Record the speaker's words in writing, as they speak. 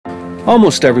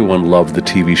Almost everyone loved the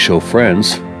TV show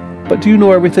Friends, but do you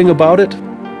know everything about it?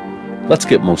 Let's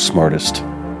get most smartest.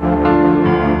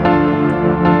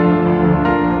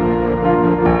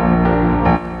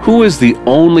 Who is the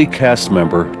only cast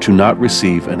member to not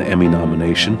receive an Emmy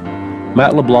nomination?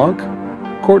 Matt LeBlanc,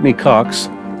 Courtney Cox,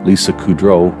 Lisa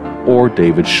Kudrow, or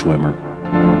David Schwimmer?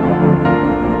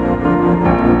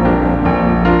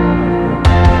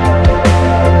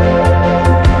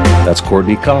 That's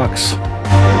Courtney Cox.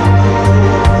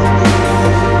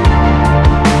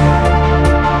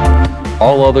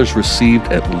 All others received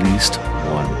at least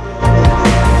one.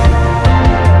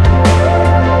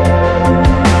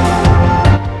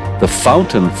 The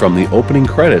fountain from the opening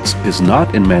credits is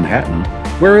not in Manhattan.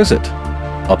 Where is it?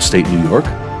 Upstate New York,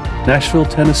 Nashville,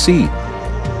 Tennessee,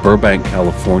 Burbank,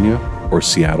 California, or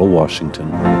Seattle, Washington?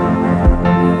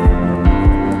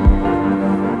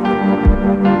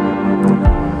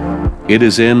 It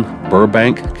is in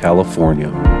Burbank,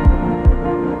 California.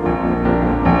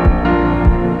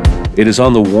 It is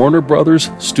on the Warner Brothers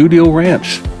Studio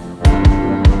Ranch.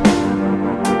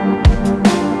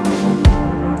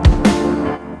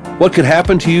 What could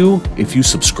happen to you if you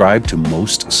subscribe to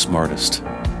Most Smartest?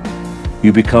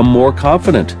 You become more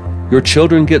confident. Your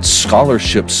children get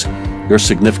scholarships. Your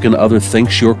significant other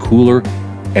thinks you're cooler,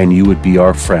 and you would be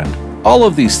our friend. All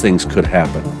of these things could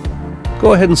happen.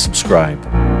 Go ahead and subscribe.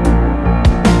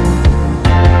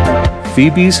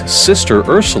 Phoebe's sister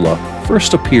Ursula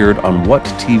first appeared on what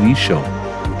TV show?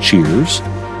 Cheers,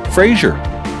 Frasier,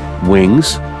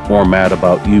 Wings, or Mad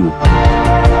About You?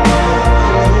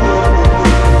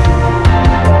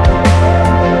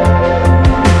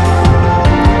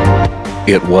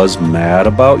 It was Mad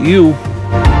About You.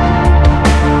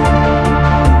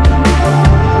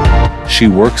 She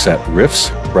works at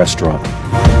Riff's restaurant.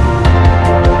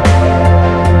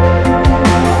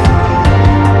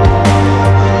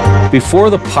 Before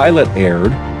the pilot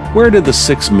aired, where did the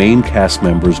 6 main cast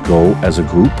members go as a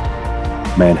group?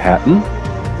 Manhattan,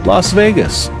 Las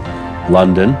Vegas,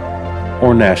 London,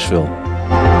 or Nashville?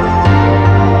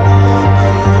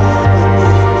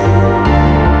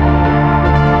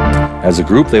 As a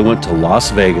group, they went to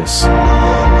Las Vegas.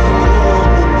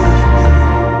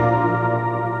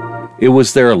 It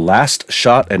was their last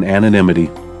shot at anonymity.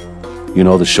 You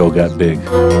know the show got big.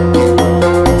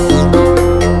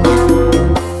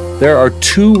 There are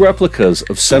 2 replicas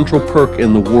of Central Perk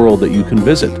in the world that you can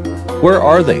visit. Where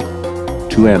are they?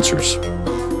 2 answers: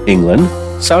 England,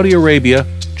 Saudi Arabia,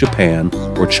 Japan,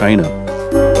 or China.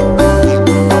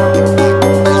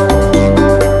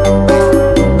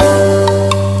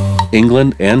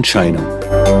 England and China.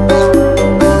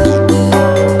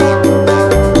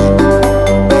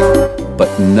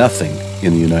 But nothing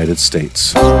in the United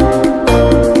States.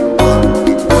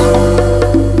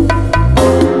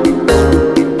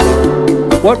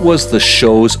 What was the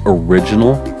show's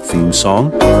original theme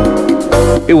song?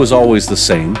 It was always the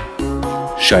same.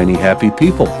 Shiny Happy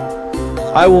People.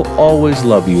 I will always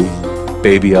love you.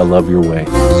 Baby, I love your way.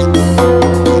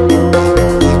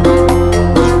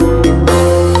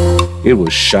 It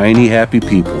was Shiny Happy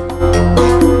People.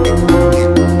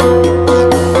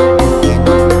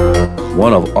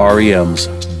 One of REM's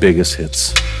biggest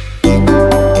hits.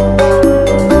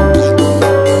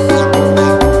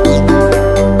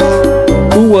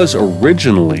 Who was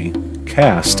originally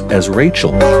cast as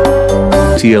Rachel?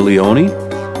 Tia Leone,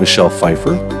 Michelle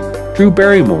Pfeiffer, Drew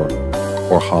Barrymore,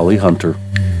 or Holly Hunter?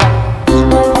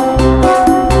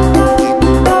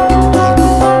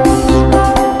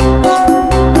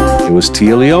 It was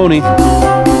Tia Leone.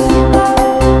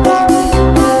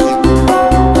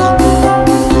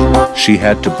 She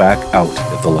had to back out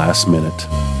at the last minute.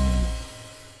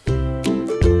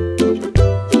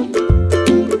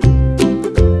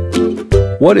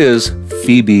 What is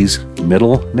Phoebe's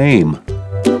middle name?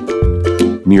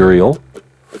 Muriel,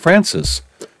 Frances,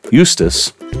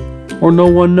 Eustace, or no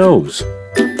one knows?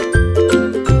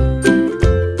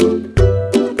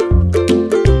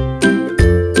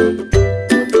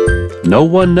 No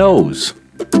one knows.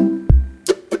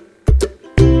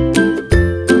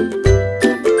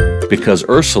 Because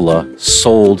Ursula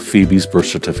sold Phoebe's birth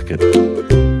certificate.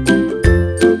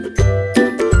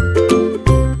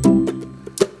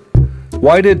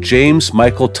 Why did James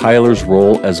Michael Tyler's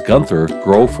role as Gunther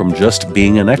grow from just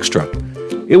being an extra?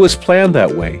 It was planned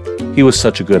that way. He was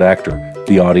such a good actor.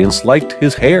 The audience liked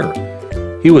his hair.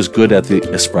 He was good at the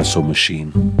espresso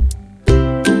machine.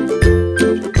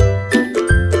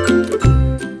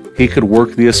 He could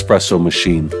work the espresso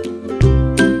machine.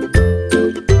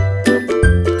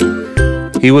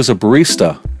 He was a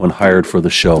barista when hired for the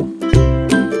show.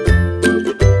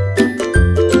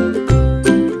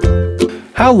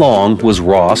 How long was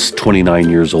Ross 29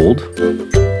 years old?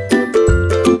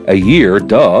 A year,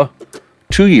 duh.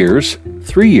 2 years,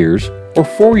 3 years, or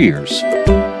 4 years?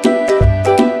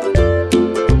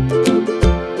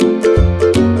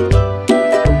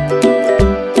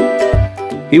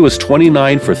 He was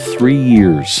 29 for 3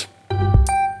 years.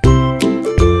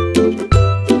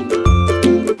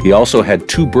 He also had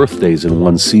 2 birthdays in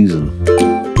one season.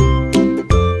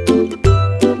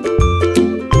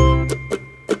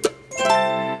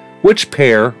 Which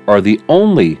pair are the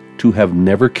only to have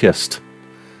never kissed?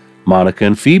 Monica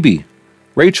and Phoebe,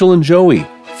 Rachel and Joey,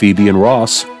 Phoebe and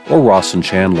Ross, or Ross and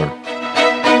Chandler?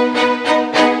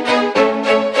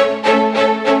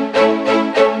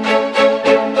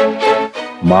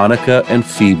 Monica and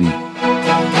Phoebe.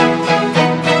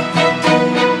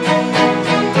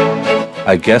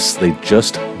 I guess they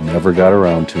just never got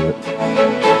around to it.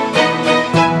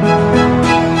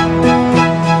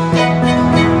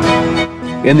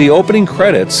 In the opening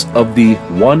credits of the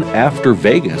One After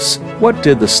Vegas, what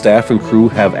did the staff and crew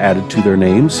have added to their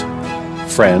names?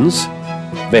 Friends,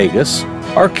 Vegas,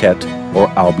 Arquette, or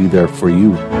I'll Be There For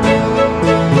You?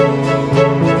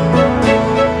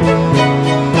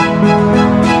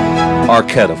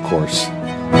 Arquette, of course.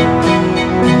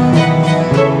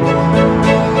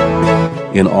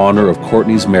 In honor of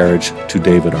Courtney's marriage to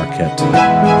David Arquette.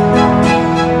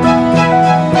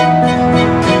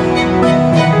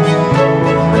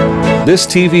 This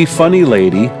TV funny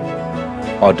lady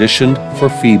auditioned for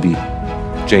Phoebe,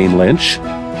 Jane Lynch,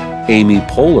 Amy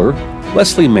Poehler,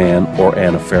 Leslie Mann, or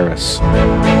Anna Faris.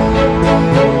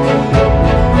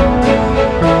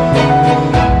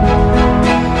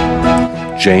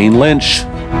 Jane Lynch.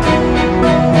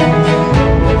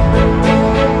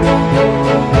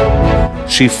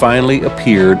 She finally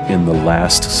appeared in the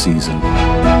last season.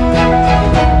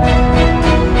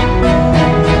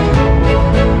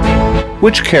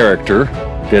 Which character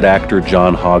did actor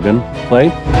John Hagen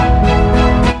play?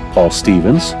 Paul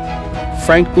Stevens,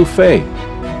 Frank Buffet,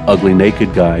 Ugly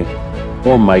Naked Guy,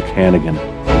 or Mike Hannigan?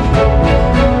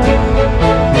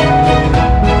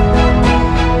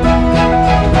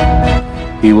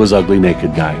 He was Ugly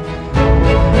Naked Guy.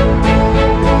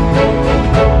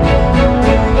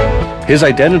 His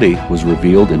identity was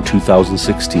revealed in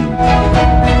 2016.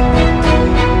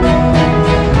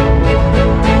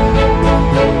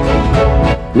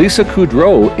 Lisa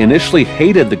Kudrow initially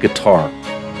hated the guitar.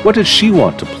 What did she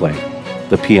want to play?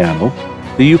 The piano,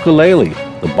 the ukulele,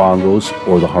 the bongos,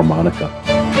 or the harmonica?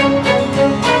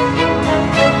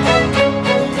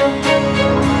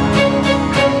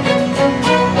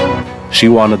 She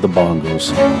wanted the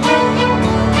bongos.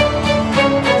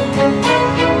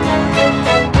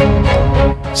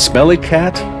 Smelly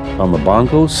Cat on the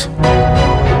bongos?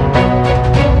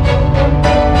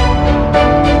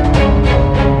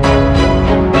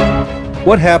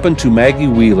 What happened to Maggie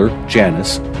Wheeler,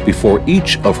 Janice, before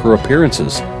each of her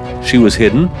appearances? She was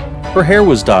hidden, her hair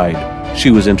was dyed,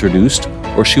 she was introduced,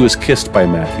 or she was kissed by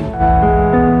Matthew.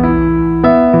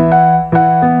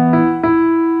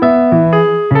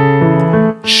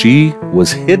 She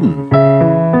was hidden.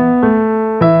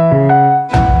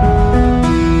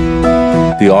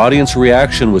 The audience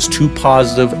reaction was too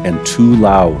positive and too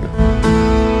loud.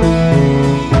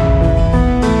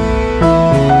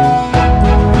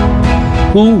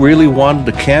 Who really wanted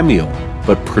a cameo,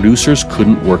 but producers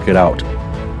couldn't work it out?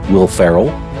 Will Ferrell,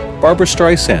 Barbra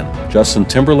Streisand, Justin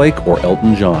Timberlake, or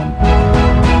Elton John?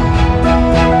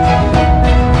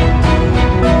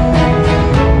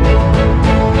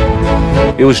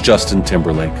 It was Justin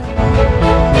Timberlake.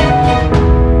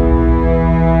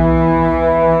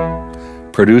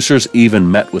 Producers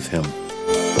even met with him.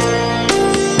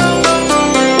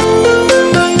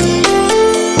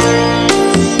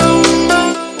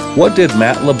 What did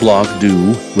Matt LeBlanc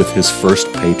do with his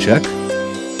first paycheck?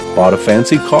 Bought a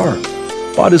fancy car,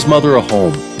 bought his mother a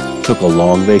home, took a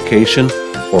long vacation,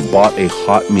 or bought a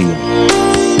hot meal.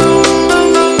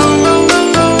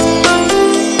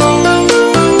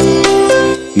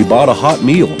 He bought a hot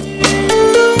meal.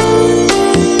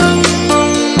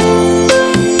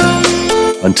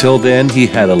 Until then, he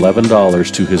had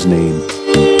 $11 to his name.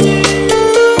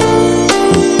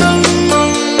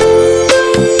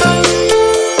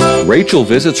 Rachel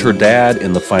visits her dad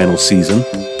in the final season.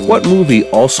 What movie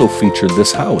also featured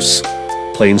this house?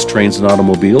 Planes, Trains, and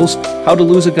Automobiles, How to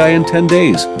Lose a Guy in 10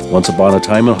 Days, Once Upon a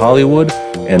Time in Hollywood,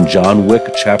 and John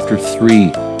Wick Chapter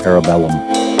 3, Parabellum.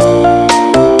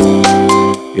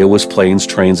 It was Planes,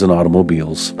 Trains, and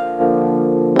Automobiles.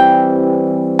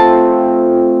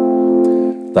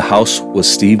 The house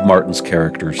was Steve Martin's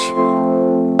characters.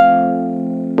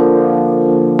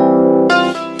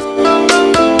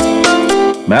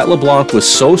 Matt LeBlanc was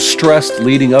so stressed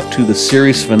leading up to the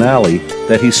series finale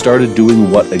that he started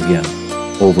doing what again?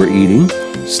 Overeating,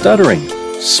 stuttering,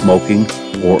 smoking,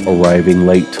 or arriving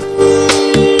late.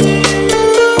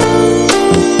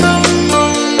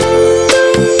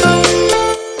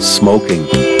 Smoking.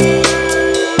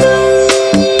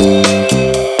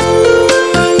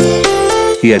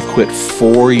 He had quit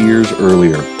 4 years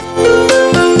earlier.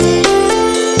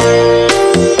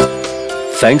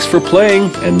 Thanks for playing,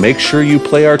 and make sure you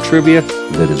play our trivia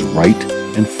that is right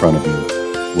in front of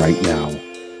you right now.